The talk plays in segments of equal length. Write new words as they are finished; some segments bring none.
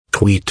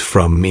tweet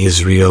from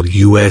Israel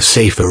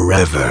USA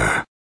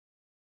Forever.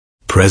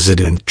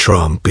 President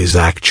Trump is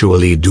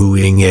actually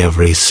doing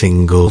every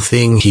single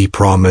thing he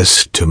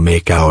promised to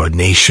make our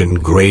nation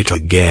great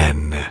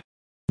again.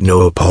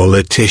 No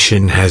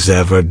politician has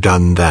ever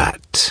done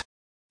that.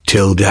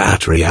 Tilda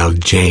at Real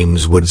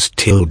James Woods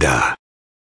tilde.